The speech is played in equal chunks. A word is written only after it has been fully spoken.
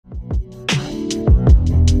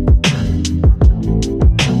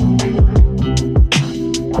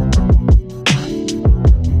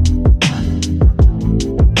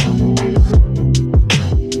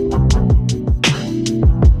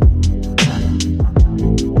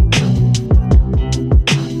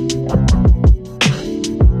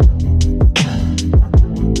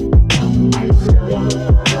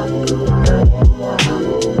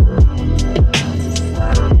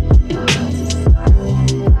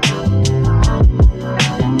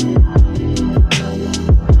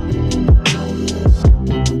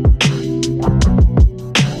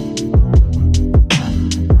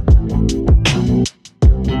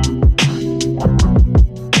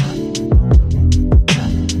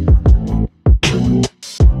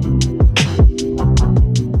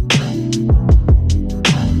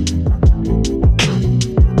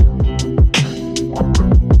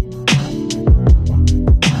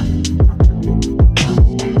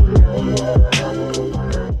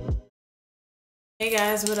Hey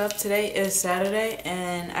guys, what up? Today is Saturday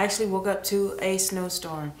and I actually woke up to a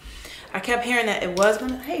snowstorm. I kept hearing that it was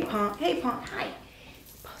gonna, hey Punk, hi.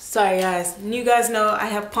 Sorry guys, you guys know I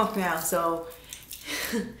have Punk now, so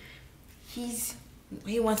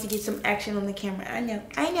he wants to get some action on the camera. I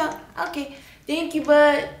know, okay. Thank you,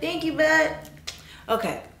 bud.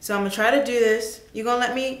 Okay, so I'm gonna try to do this. You gonna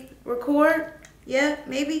let me record? Yeah,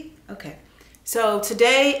 maybe? Okay. So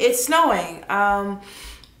today it's snowing.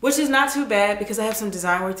 Which is not too bad because I have some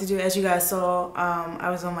design work to do. As you guys saw, I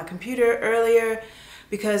was on my computer earlier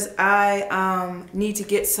because I need to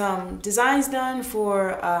get some designs done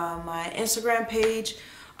for my Instagram page.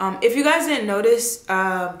 If you guys didn't notice,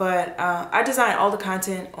 I design all the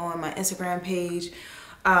content on my Instagram page,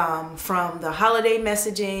 from the holiday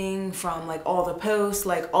messaging, from like all the posts,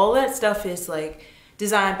 like all that stuff is like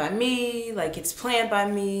designed by me, like it's planned by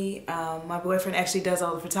me. My boyfriend actually does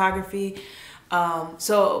all the photography.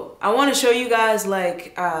 So I want to show you guys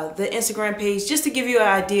like the Instagram page just to give you an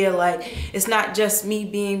idea, like it's not just me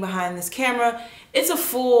being behind this camera, it's a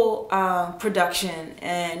full production.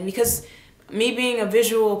 And because me being a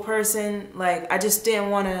visual person, like I just didn't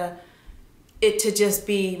want it to just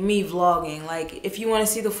be me vlogging. Like if you want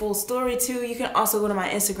to see the full story too, you can also go to my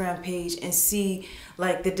Instagram page and see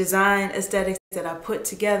like the design aesthetics that I put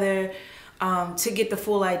together to get the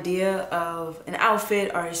full idea of an outfit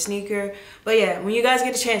or a sneaker. But yeah, when you guys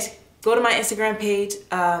get a chance, go to my Instagram page,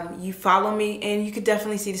 you follow me, and you could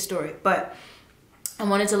definitely see the story. But I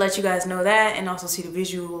wanted to let you guys know that and also see the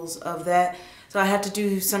visuals of that. So I have to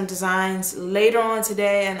do some designs later on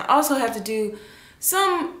today, and I also have to do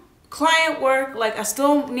some client work. Like I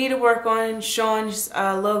still need to work on Sean's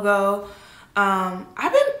logo.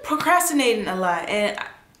 I've been procrastinating a lot, and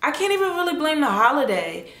I can't even really blame the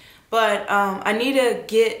holiday. But I need to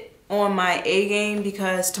get on my A game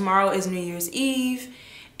because tomorrow is New Year's Eve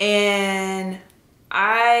and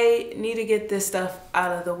I need to get this stuff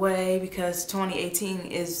out of the way because 2018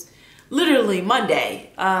 is literally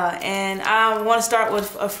Monday. And I want to start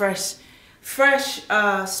with a fresh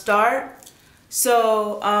start.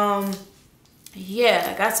 So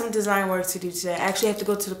yeah, I got some design work to do today. I actually have to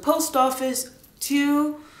go to the post office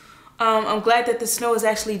too. I'm glad that the snow is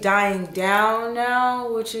actually dying down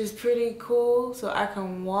now, which is pretty cool. So I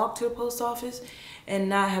can walk to the post office and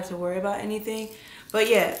not have to worry about anything. But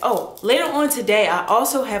yeah, oh, later on today, I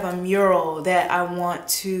also have a mural that I want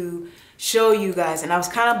to show you guys. And I was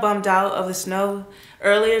kind of bummed out of the snow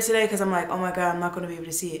earlier today because I'm like, oh my God, I'm not going to be able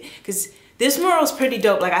to see it. Because this mural is pretty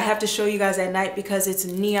dope. Like I have to show you guys at night because it's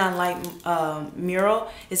a neon light mural.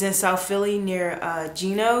 It's in South Philly near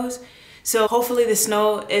Gino's. So hopefully the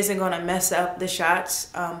snow isn't going to mess up the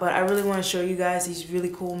shots, but I really want to show you guys these really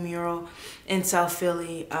cool mural in South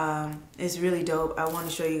Philly. It's really dope. I want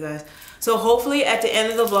to show you guys. So hopefully at the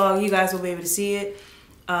end of the vlog, you guys will be able to see it.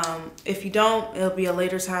 If you don't, it'll be a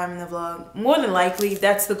later time in the vlog. More than likely,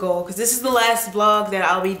 that's the goal, because this is the last vlog that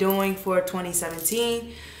I'll be doing for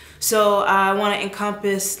 2017. So I want to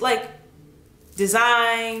encompass like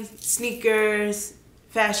design, sneakers,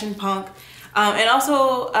 fashion, punk. And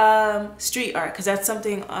also street art, because that's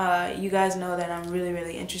something you guys know that I'm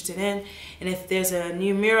really interested in. And if there's a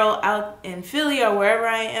new mural out in Philly or wherever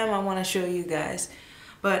I am, I want to show you guys.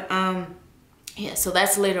 But yeah, so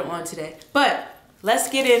that's later on today. But let's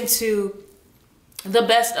get into the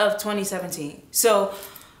best of 2017. So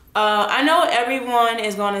I know everyone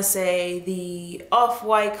is going to say the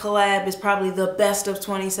Off-White collab is probably the best of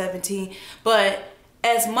 2017. But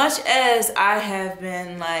as much as I have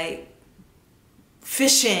been like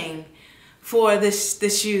fishing for the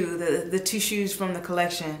shoe, the two shoes from the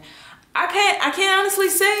collection, I can't honestly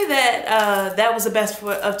say that that was the best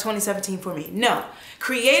of 2017 for me. No,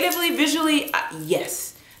 creatively, visually,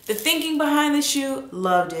 yes. The thinking behind the shoe,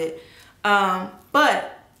 loved it.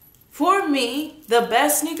 But for me, the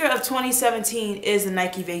best sneaker of 2017 is the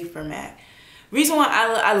Nike Vapormax. Reason why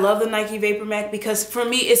I love the Nike Vapormax, because for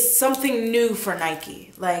me it's something new for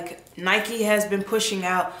Nike. Like Nike has been pushing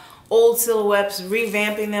out old silhouettes,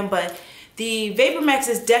 revamping them, but the Vapormax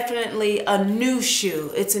is definitely a new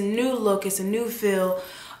shoe. It's a new look, it's a new feel,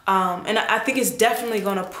 and I think it's definitely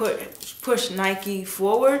gonna push Nike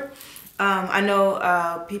forward. I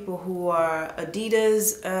know people who are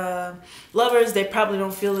Adidas lovers, they probably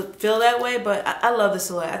don't feel that way, but I love the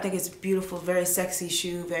silhouette. I think it's beautiful, very sexy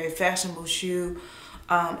shoe, very fashionable shoe,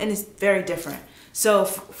 and it's very different. So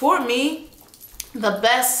for me, the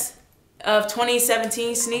best of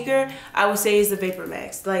 2017 sneaker, I would say, is the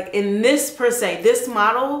Vapormax. Like in this per se, this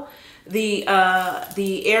model, the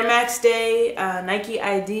Air Max Day Nike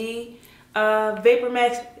ID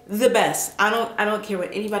Vapormax, the best. I don't care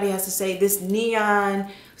what anybody has to say. This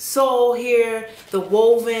neon sole here, the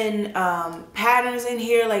woven patterns in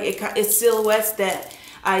here, like it silhouettes that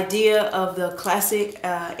idea of the classic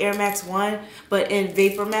Air Max 1, but in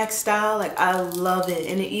Vapormax style. Like, I love it.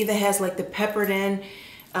 And it either has like the peppered in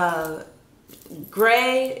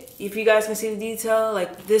gray, if you guys can see the detail.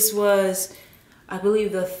 Like, this was, I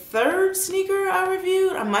believe, the 3rd sneaker I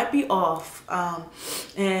reviewed. I might be off.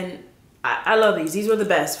 And I love these. These were the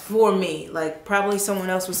best for me. Like, probably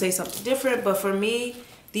someone else would say something different, but for me,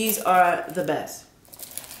 these are the best.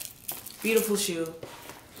 Beautiful shoe.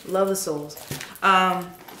 Love the soles.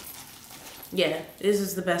 Yeah, this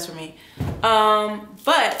is the best for me.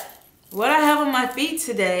 But what I have on my feet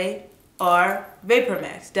today are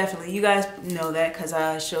Vapormax. Definitely, you guys know that because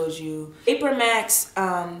I showed you Vapormax.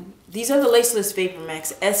 These are the laceless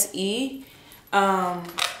Vapormax SE.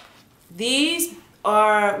 These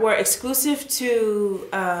were exclusive to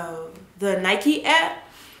the Nike app.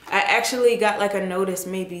 I actually got like a notice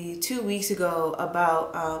maybe 2 weeks ago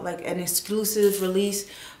about like an exclusive release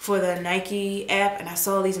for the Nike app, and I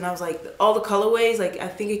saw these and I was like, all the colorways, like I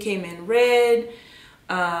think it came in red,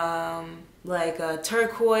 like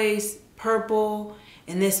turquoise, purple,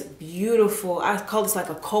 and this beautiful, I call this like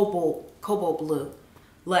a cobalt blue,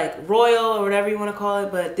 like royal or whatever you want to call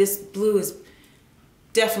it, but this blue is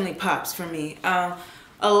definitely pops for me. A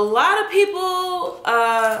lot of people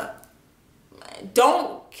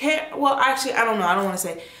don't care. Well, actually, I don't know. I don't want to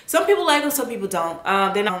say. Some people like them, some people don't.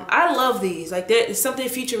 I love these. Like, there is something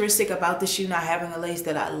futuristic about the shoe not having a lace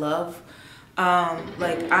that I love.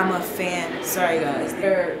 Like, I'm a fan. Sorry, guys.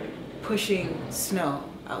 They're pushing snow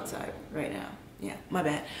outside right now. Yeah, my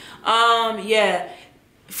bad. Yeah.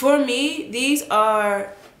 For me, these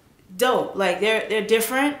are dope. Like, they're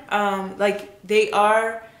different. Like, they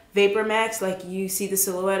are Vapormax, like you see the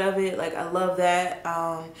silhouette of it. Like, I love that.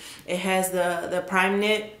 It has the prime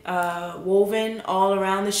knit woven all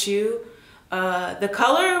around the shoe. The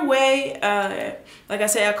colorway, like I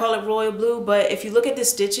said, I call it royal blue, but if you look at the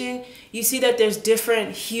stitching, you see that there's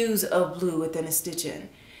different hues of blue within the stitching.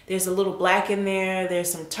 There's a little black in there,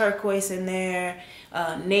 there's some turquoise in there,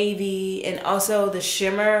 navy, and also the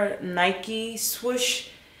shimmer Nike swoosh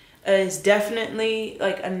is definitely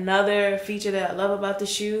like another feature that I love about the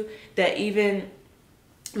shoe that even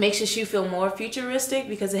makes the shoe feel more futuristic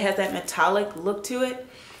because it has that metallic look to it.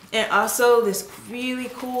 And also this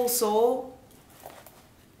really cool sole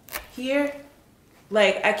here.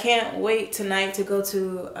 Like, I can't wait tonight to go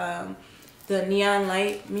to the neon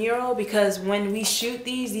light mural, because when we shoot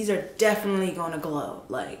these are definitely gonna glow.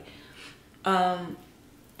 Like,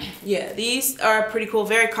 yeah, these are pretty cool,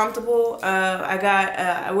 very comfortable.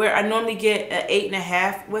 I normally get an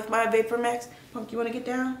 8.5 with my Vapormax. Punk, you want to get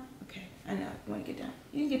down? Okay, I know you want to get down.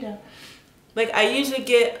 You can get down. Like, I usually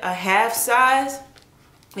get a half size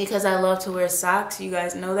because I love to wear socks. You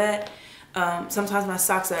guys know that. Sometimes my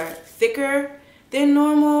socks are thicker than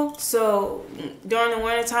normal, so during the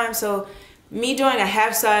winter time. So me doing a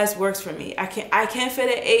half size works for me. I can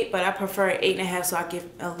fit an 8, but I prefer an 8.5, so I give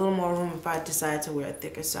a little more room if I decide to wear a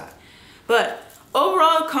thicker sock. But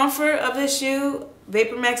overall comfort of this shoe,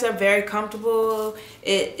 Vapormax are very comfortable.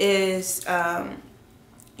 It is,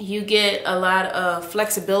 you get a lot of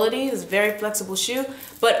flexibility. It's a very flexible shoe,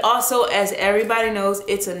 but also, as everybody knows,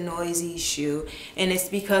 it's a noisy shoe, and it's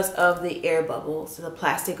because of the air bubbles, the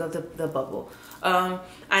plastic of the bubble.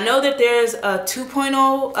 I know that there's a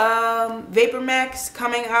 2.0 Vapormax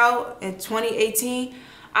coming out in 2018.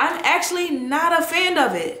 I'm actually not a fan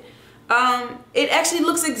of it. It actually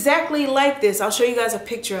looks exactly like this. I'll show you guys a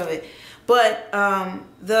picture of it. But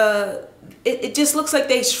it just looks like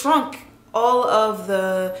they shrunk all of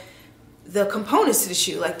the components to the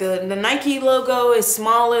shoe. Like, the Nike logo is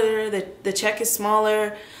smaller, the check is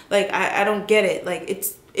smaller. Like, I don't get it. Like,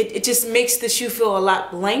 it just makes the shoe feel a lot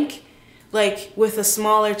blank. Like, with a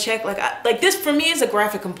smaller check, like this for me is a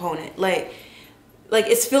graphic component. Like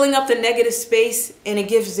it's filling up the negative space and it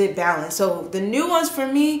gives it balance. So the new ones for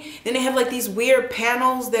me, then they have like these weird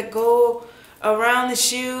panels that go around the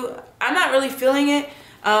shoe. I'm not really feeling it.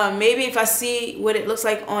 Maybe if I see what it looks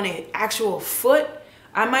like on an actual foot,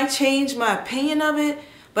 I might change my opinion of it.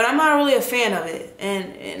 But I'm not really a fan of it.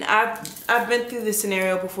 And I've been through this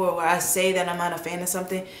scenario before where I say that I'm not a fan of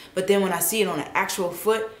something, but then when I see it on an actual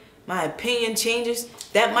foot, my opinion changes.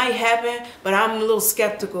 That might happen, but I'm a little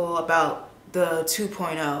skeptical about the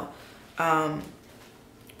 2.0.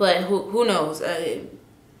 But who knows? No,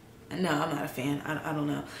 I'm not a fan. I don't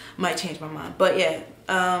know. Might change my mind. But yeah,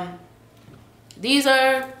 these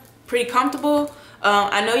are pretty comfortable.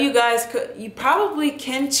 I know you guys you probably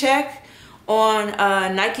can check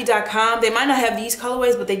on Nike.com. They might not have these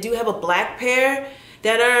colorways, but they do have a black pair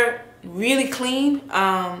that are really clean.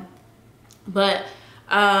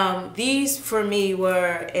 These for me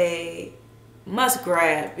were a must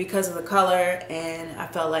grab because of the color, and I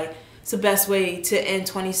felt like it's the best way to end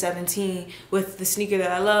 2017 with the sneaker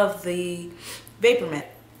that I love, the Vapormax.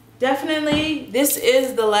 Definitely, this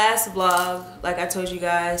is the last vlog, like I told you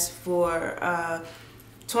guys, for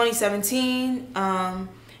 2017.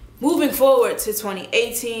 Moving forward to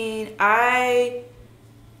 2018, I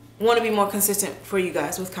want to be more consistent for you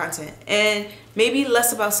guys with content, and maybe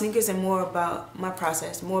less about sneakers and more about my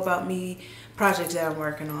process, more about me, projects that I'm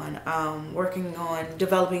working on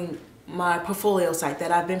developing my portfolio site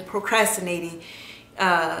that I've been procrastinating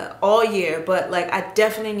all year, but like I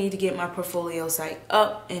definitely need to get my portfolio site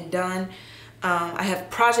up and done. I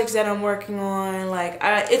have projects that I'm working on. Like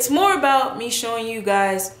it's more about me showing you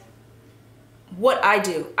guys what I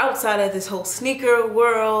do outside of this whole sneaker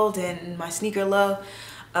world and my sneaker love.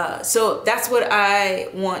 So that's what I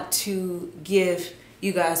want to give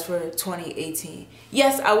you guys for 2018.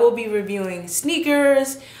 Yes, I will be reviewing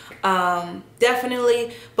sneakers,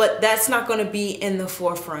 definitely, but that's not going to be in the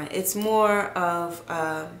forefront. It's more of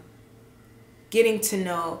getting to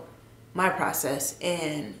know my process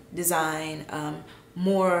in design,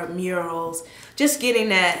 more murals, just getting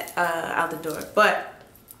that out the door. But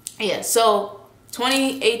yeah, so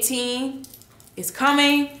 2018 is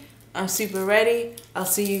coming. I'm super ready. I'll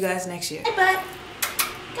see you guys next year. Hey, bud.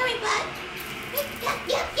 Come here, bud.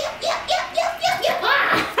 Yep.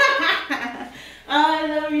 I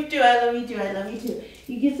love you too. I love you too. I love you too.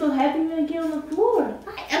 You get so happy when I get on the floor.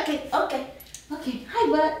 Hi. Okay. Hi,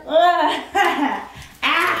 bud.